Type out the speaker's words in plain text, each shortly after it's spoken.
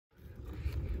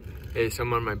Hey, so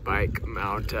I'm on my bike. I'm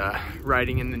out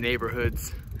riding in the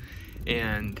neighborhoods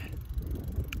and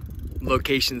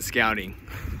location scouting.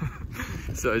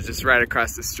 So it's just right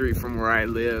across the street from where I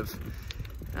live.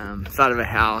 Thought of a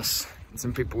house and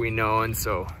some people we know, and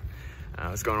so I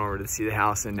was going over to see the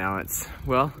house, and now it's,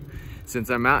 well, since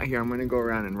I'm out here, I'm gonna go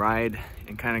around and ride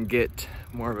and kind of get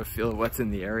more of a feel of what's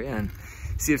in the area and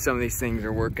see if some of these things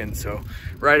are working. So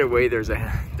right away, there's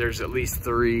at least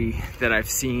 3 that I've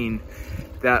seen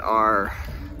that are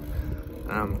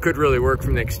could really work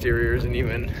from the exteriors, and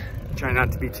even try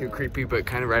not to be too creepy, but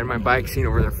kind of riding my bike, seeing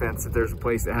over their fence that there's a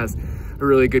place that has a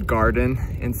really good garden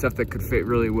and stuff that could fit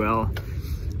really well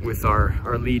with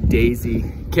our lead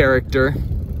Daisy character.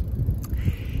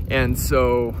 And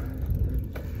so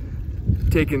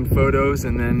taking photos,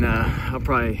 and then I'll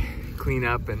probably clean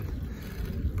up and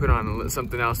put on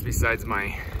something else besides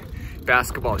my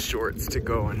basketball shorts to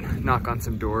go and knock on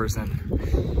some doors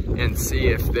and see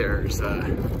if there's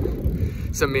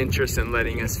some interest in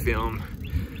letting us film.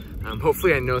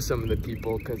 Hopefully I know some of the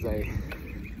people, because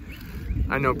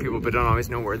I know people but don't always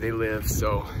know where they live,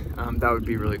 so that would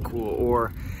be really cool.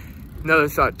 Or another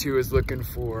thought too is looking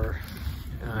for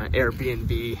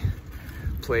Airbnb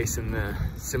place in the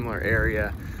similar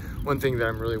area. One thing that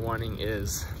I'm really wanting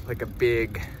is like a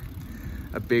big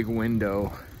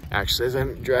window. Actually, as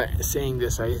I'm saying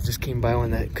this, I just came by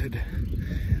one that could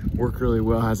work really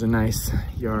well. Has a nice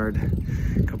yard.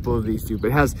 A couple of these do, but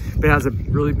it has a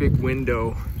really big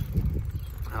window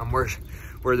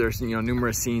where there's, you know,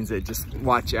 numerous scenes that just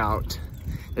watch out,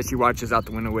 that she watches out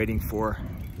the window waiting for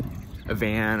a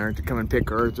van or to come and pick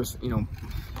her, or just, you know,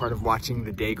 part of watching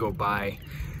the day go by.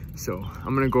 So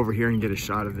I'm gonna go over here and get a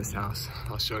shot of this house.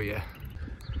 I'll show you.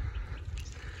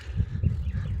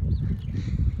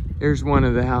 Here's one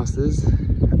of the houses,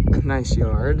 nice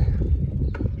yard.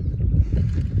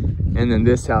 And then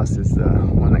this house is the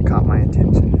one that caught my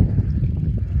attention.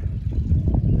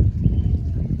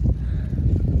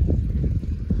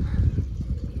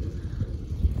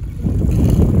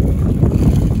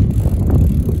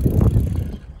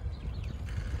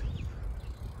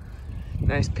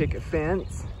 Nice picket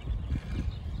fence.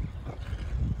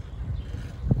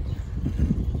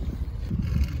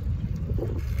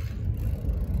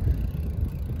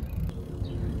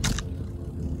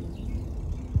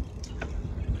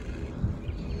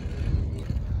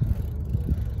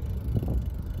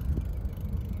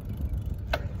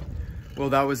 Well,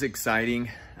 that was exciting.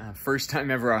 First time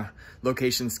ever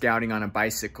location scouting on a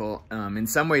bicycle. In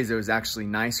some ways, it was actually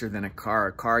nicer than a car.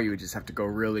 A car, you would just have to go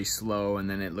really slow, and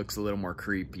then it looks a little more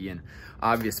creepy and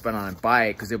obvious. But on a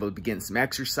bike, I was able to be getting some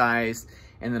exercise,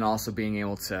 and then also being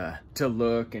able to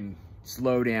look and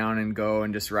slow down and go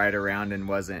and just ride around, and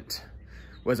wasn't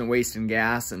wasting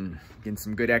gas and getting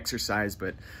some good exercise.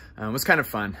 But it was kind of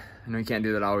fun. I know you can't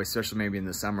do that always, especially maybe in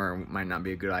the summer. It might not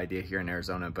be a good idea here in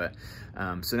Arizona, but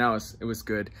so now it was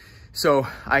good. So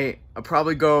I'll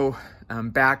probably go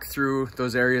back through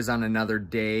those areas on another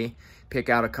day, pick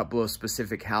out a couple of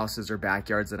specific houses or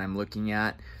backyards that I'm looking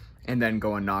at, and then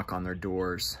go and knock on their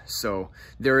doors. So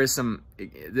there is some,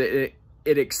 it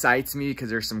excites me because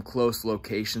there's some close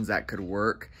locations that could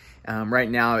work. Right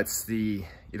now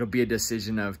it'll be a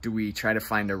decision of, do we try to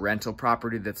find a rental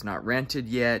property that's not rented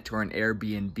yet, or an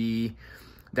Airbnb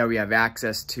that we have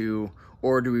access to,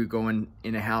 or do we go in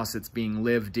a house that's being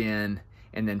lived in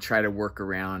and then try to work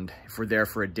around if we're there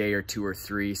for a day or 2 or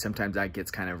 3. Sometimes that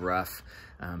gets kind of rough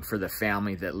for the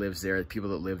family that lives there, the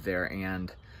people that live there,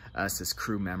 and us as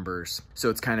crew members. So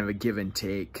it's kind of a give and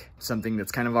take, something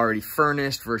that's kind of already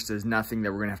furnished versus nothing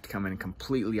that we're gonna have to come in and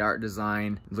completely art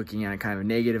design, looking at it kind of a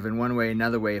negative in one way.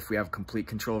 Another way, if we have complete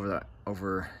control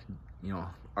over you know,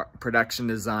 our production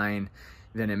design,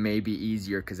 then it may be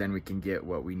easier, because then we can get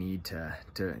what we need to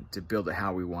build it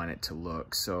how we want it to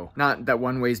look. So not that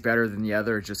one way is better than the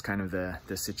other, just kind of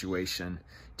the situation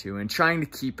too. And trying to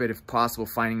keep it, if possible,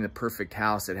 finding the perfect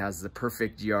house that has the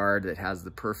perfect yard, that has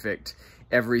the perfect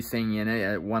everything in it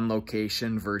at one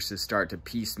location, versus start to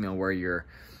piecemeal where you're,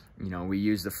 you know, we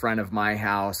use the front of my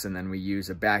house, and then we use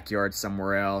a backyard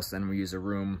somewhere else, and we use a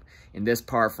room in this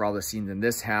part for all the scenes in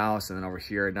this house, and then over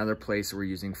here another place we're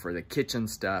using for the kitchen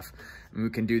stuff. And we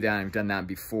can do that, I've done that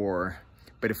before,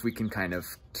 but if we can kind of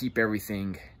keep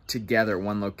everything together,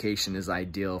 one location is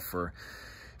ideal for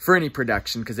any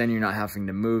production, because then you're not having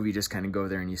to move. You just kind of go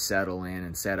there and you settle in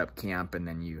and set up camp, and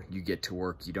then you get to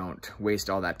work. You don't waste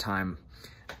all that time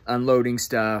unloading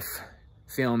stuff,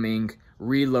 filming,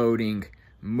 reloading,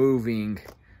 moving,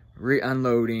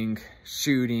 unloading,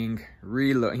 shooting,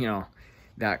 reload. You know,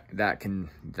 that can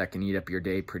eat up your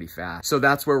day pretty fast. So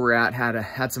that's where we're at.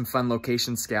 Had some fun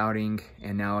location scouting,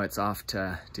 and now it's off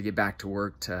to get back to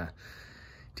work to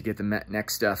get the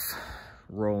next stuff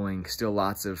rolling. Still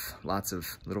lots of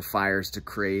little fires to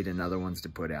create and other ones to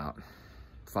put out.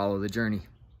 Follow the journey.